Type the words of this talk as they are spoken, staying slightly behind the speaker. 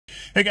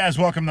Hey guys,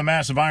 welcome to the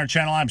Massive Iron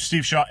Channel. I'm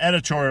Steve Shaw,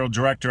 editorial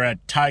director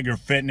at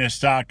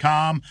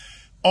TigerFitness.com.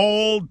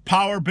 Old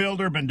power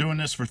builder, been doing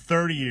this for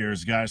 30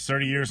 years, guys.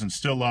 30 years and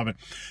still love it.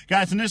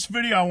 Guys, in this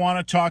video, I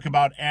want to talk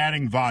about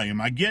adding volume.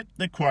 I get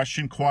the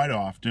question quite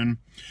often,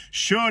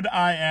 should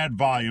I add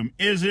volume?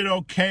 Is it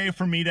okay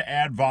for me to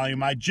add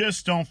volume? I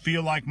just don't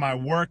feel like my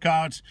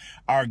workouts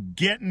are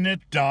getting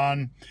it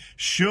done.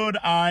 Should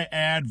I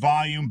add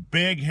volume?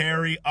 Big,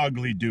 hairy,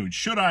 ugly dude.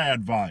 Should I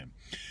add volume?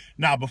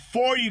 Now,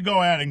 before you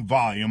go adding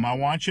volume, I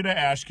want you to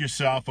ask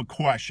yourself a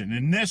question.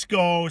 And this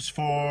goes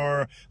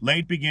for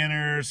late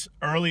beginners,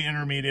 early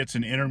intermediates,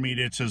 and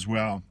intermediates as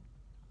well.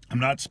 I'm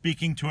not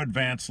speaking to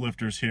advanced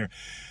lifters here.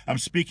 I'm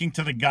speaking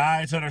to the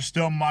guys that are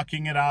still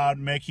mucking it out,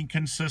 making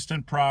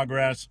consistent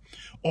progress,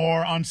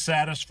 or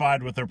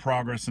unsatisfied with their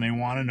progress, and they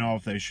want to know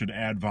if they should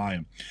add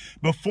volume.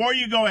 Before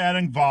you go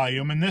adding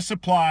volume, and this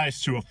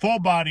applies to a full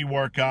body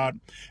workout,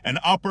 an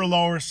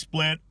upper-lower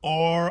split,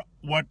 or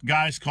what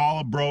guys call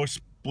a bro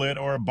split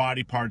or a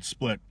body part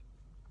split.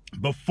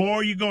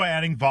 Before you go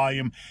adding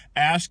volume,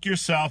 ask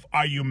yourself,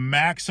 are you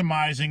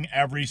maximizing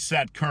every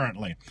set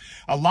currently?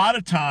 A lot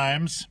of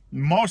times,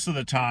 most of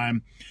the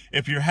time,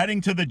 if you're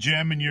heading to the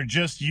gym and you're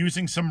just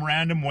using some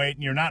random weight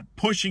and you're not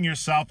pushing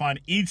yourself on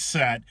each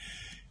set,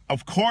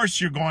 of course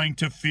you're going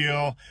to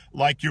feel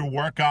like your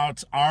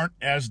workouts aren't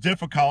as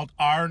difficult,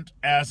 aren't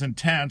as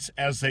intense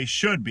as they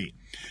should be.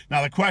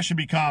 Now the question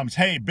becomes,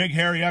 hey, big,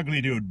 hairy,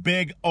 ugly dude,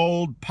 big,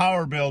 old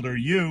power builder,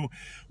 you,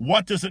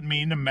 what does it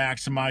mean to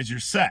maximize your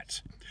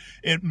sets?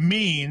 It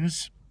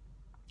means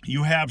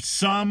you have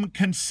some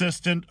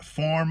consistent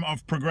form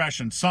of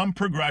progression, some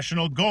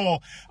progressional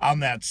goal on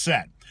that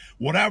set.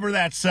 Whatever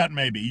that set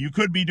may be. You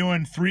could be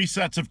doing 3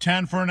 sets of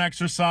 10 for an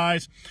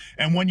exercise,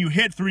 and when you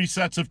hit 3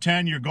 sets of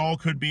 10, your goal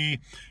could be,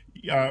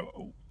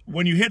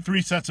 when you hit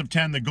 3 sets of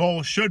 10, the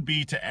goal should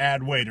be to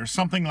add weight or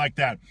something like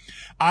that.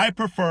 I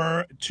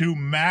prefer to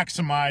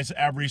maximize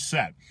every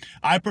set.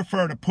 I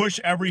prefer to push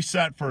every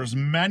set for as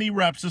many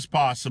reps as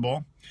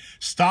possible,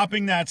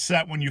 stopping that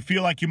set when you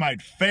feel like you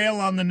might fail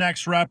on the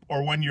next rep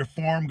or when your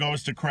form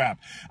goes to crap.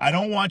 I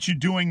don't want you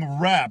doing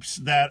reps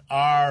that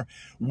are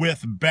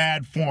with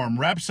bad form,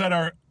 reps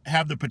that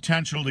have the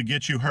potential to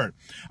get you hurt.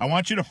 I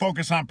want you to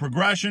focus on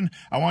progression.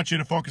 I want you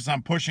to focus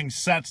on pushing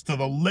sets to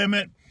the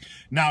limit.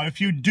 Now,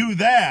 if you do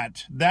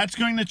that, that's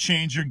going to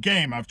change your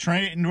game. I've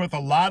trained with a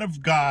lot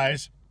of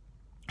guys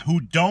who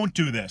don't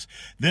do this.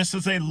 This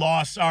is a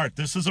lost art.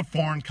 This is a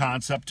foreign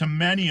concept to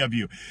many of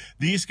you.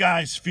 These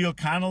guys feel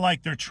kind of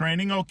like they're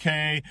training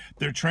okay.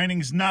 Their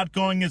training's not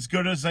going as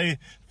good as they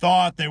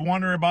thought. They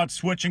wonder about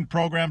switching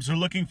programs. They're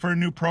looking for a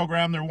new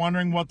program. They're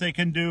wondering what they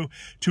can do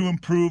to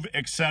improve,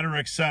 etc.,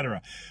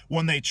 etc.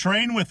 When they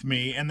train with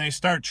me and they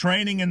start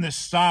training in this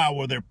style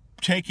where they're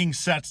taking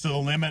sets to the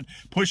limit,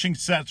 pushing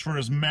sets for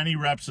as many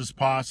reps as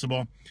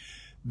possible,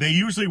 they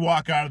usually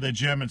walk out of the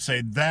gym and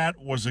say, that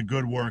was a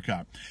good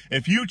workout.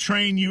 If you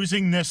train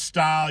using this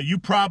style, you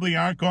probably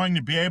aren't going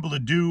to be able to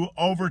do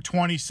over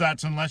 20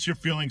 sets unless you're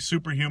feeling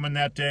superhuman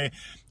that day.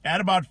 At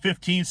about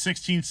 15,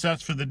 16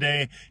 sets for the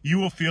day, you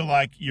will feel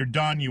like you're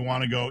done, you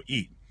want to go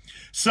eat.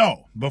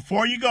 So,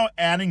 before you go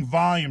adding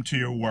volume to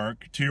your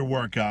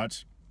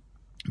workouts,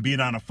 be it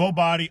on a full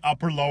body,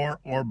 upper, lower,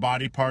 or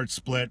body part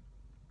split,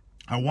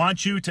 I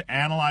want you to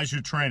analyze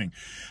your training.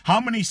 How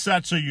many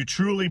sets are you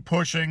truly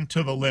pushing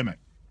to the limit?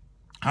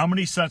 How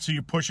many sets are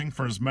you pushing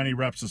for as many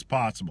reps as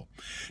possible?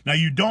 Now,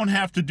 you don't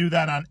have to do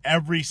that on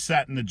every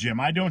set in the gym.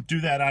 I don't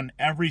do that on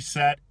every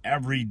set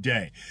every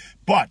day.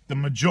 But the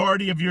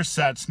majority of your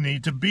sets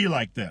need to be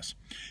like this.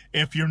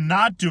 If you're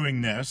not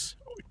doing this,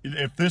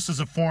 if this is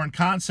a foreign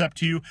concept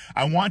to you,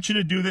 I want you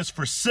to do this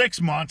for 6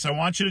 months. I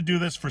want you to do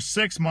this for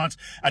 6 months.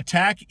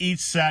 Attack each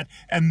set,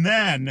 and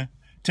then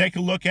take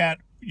a look at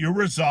your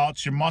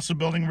results, your muscle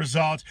building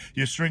results,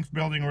 your strength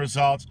building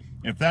results.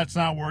 If that's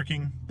not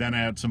working, then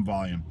add some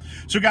volume.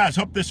 So guys,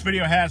 hope this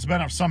video has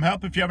been of some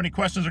help. If you have any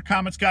questions or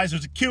comments, guys,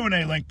 there's a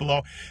Q&A link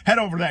below. Head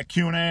over to that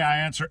Q&A. I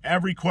answer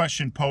every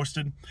question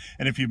posted.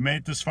 And if you've made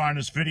it this far in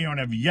this video and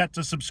have yet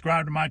to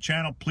subscribe to my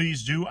channel,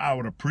 please do. I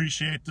would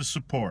appreciate the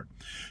support.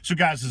 So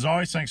guys, as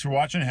always, thanks for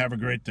watching and have a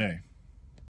great day.